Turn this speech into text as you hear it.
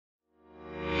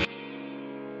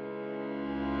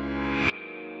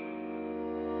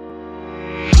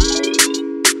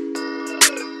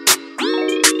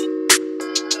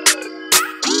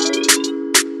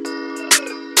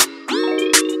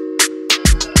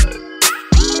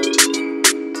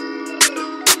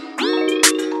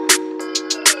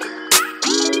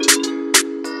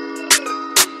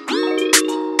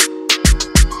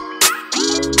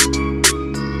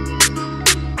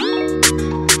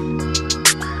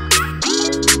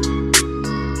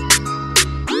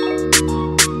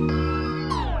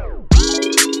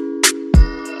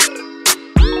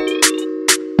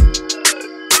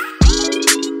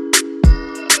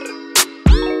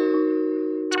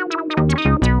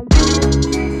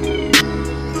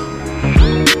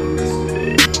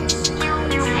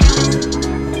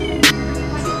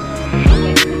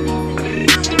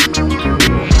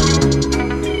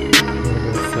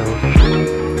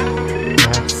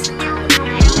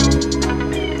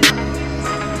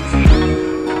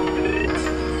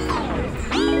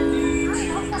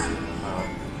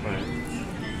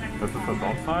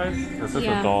This is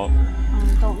adult.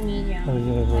 Adult medium. Oh,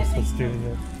 Universal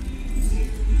Studios.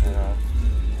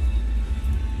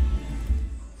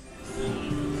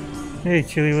 Hey,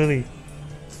 Chili Willy.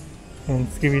 And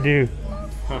Scooby Doo.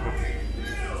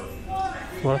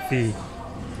 Fluffy.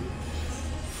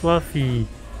 Fluffy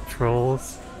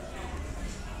trolls.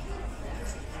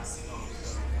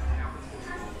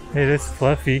 Hey, this is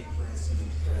Fluffy.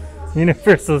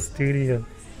 Universal Studios.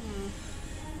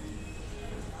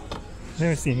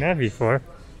 Never seen that before.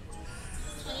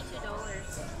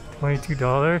 $22.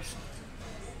 $22?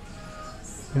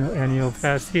 No annual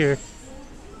pass here.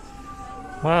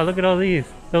 Wow, look at all these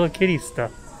Hello Kitty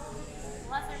stuff.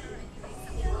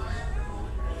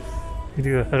 You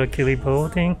do a Hello Kitty bowl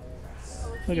thing?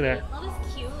 Look at that. Oh,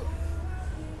 that's cute.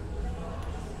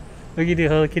 Look, you do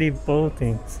Hello Kitty bowl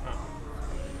things.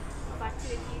 Back to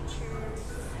the Future.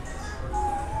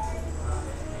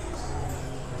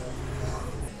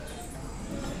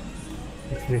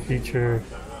 Back to the Future.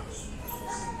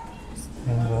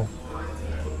 And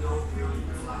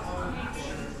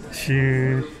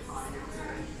shoes.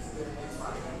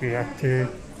 Reactor.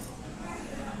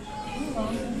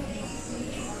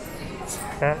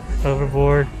 Cat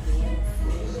overboard.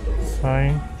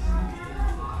 Sign.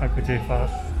 Michael J.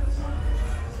 Fox.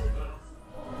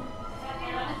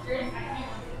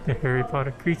 The Harry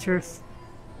Potter creatures.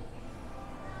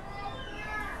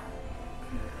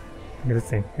 Look at this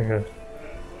thing. Here it goes.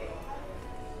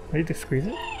 Ready to squeeze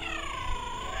it?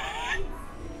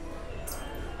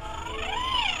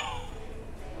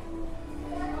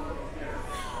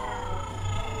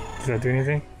 Does that do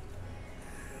anything?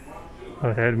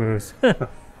 Oh, head moves. Does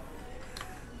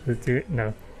it do it?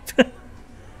 No.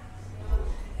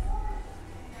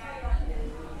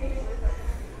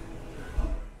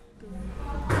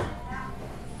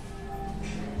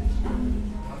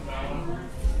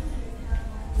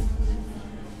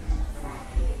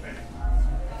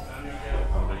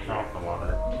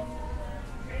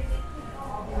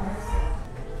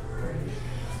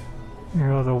 Here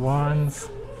are all the wands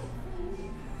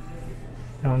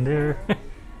down there.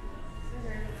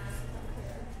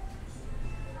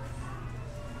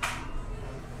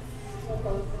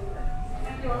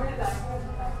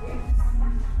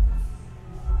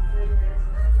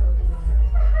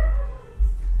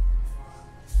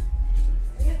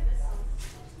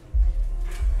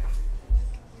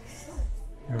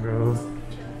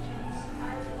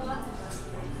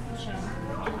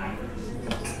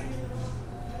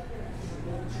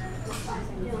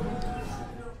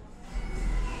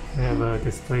 We have a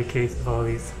display case of all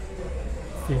these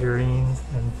figurines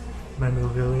and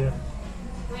memorabilia.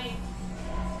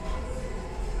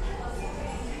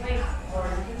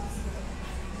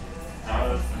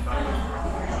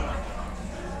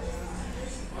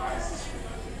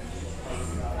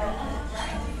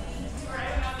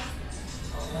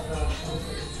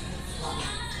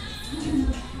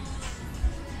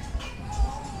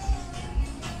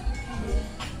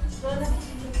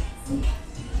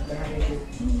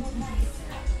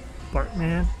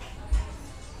 Bartman.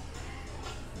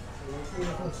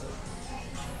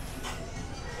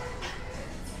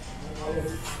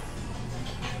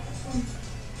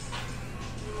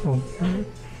 Oh,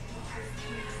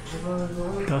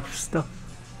 Duff stuff.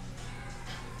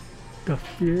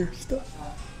 Duff beer stuff.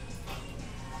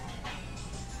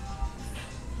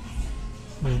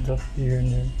 There's Duff beer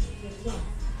in there.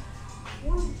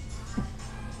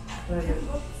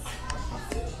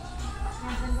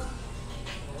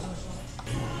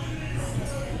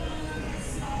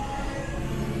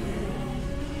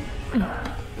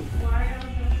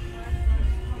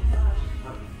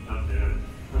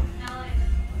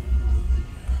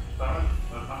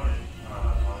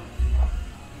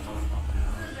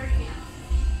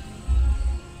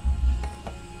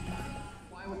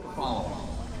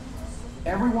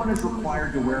 Everyone is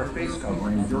required to wear a face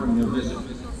covering during their visit.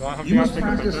 You must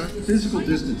practice physical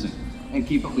distancing and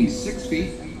keep at least 6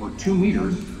 feet or 2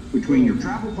 meters between your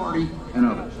travel party and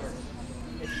others.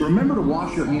 Remember to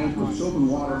wash your hands with soap and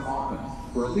water often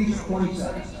for at least 20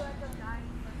 seconds.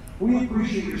 We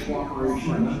appreciate your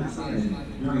cooperation and understanding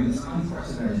during this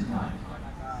unprecedented time.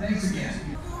 Thanks again.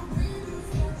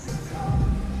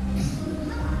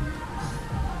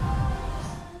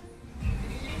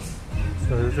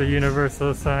 So there's a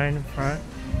Universal sign in front.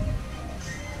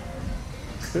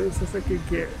 Close as I could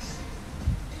get.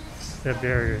 That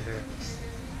barrier there.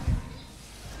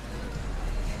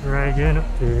 Dragon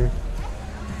up there.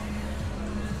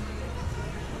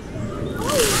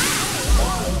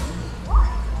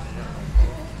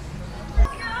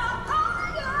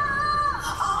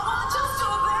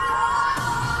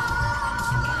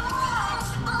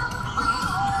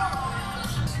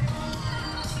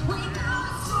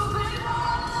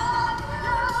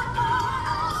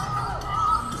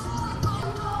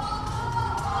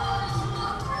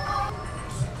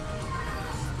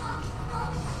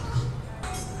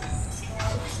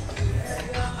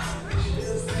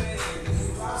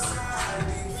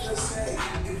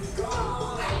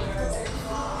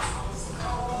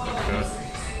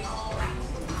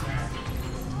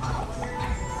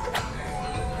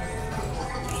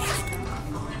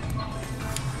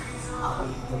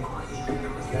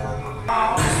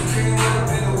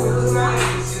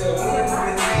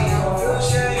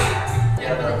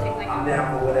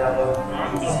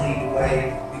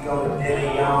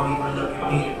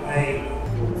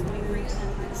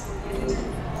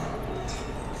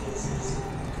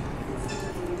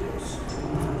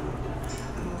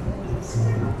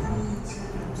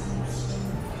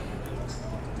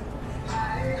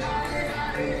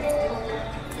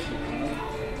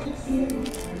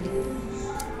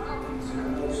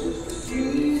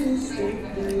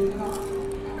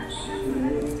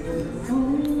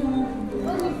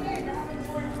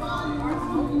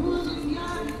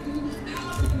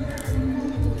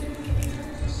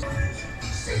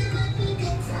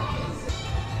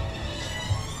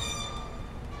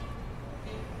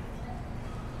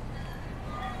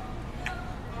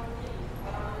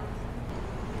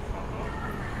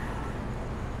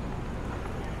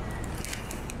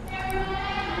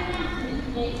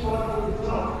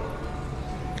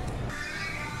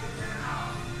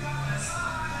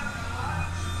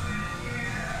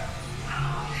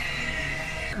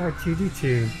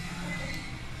 R2D2.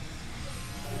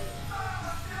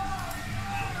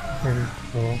 Very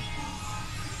cool.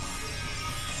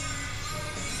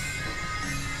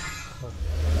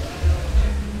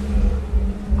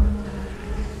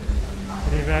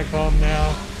 Getting back home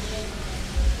now.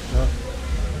 Oh,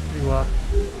 let's walk.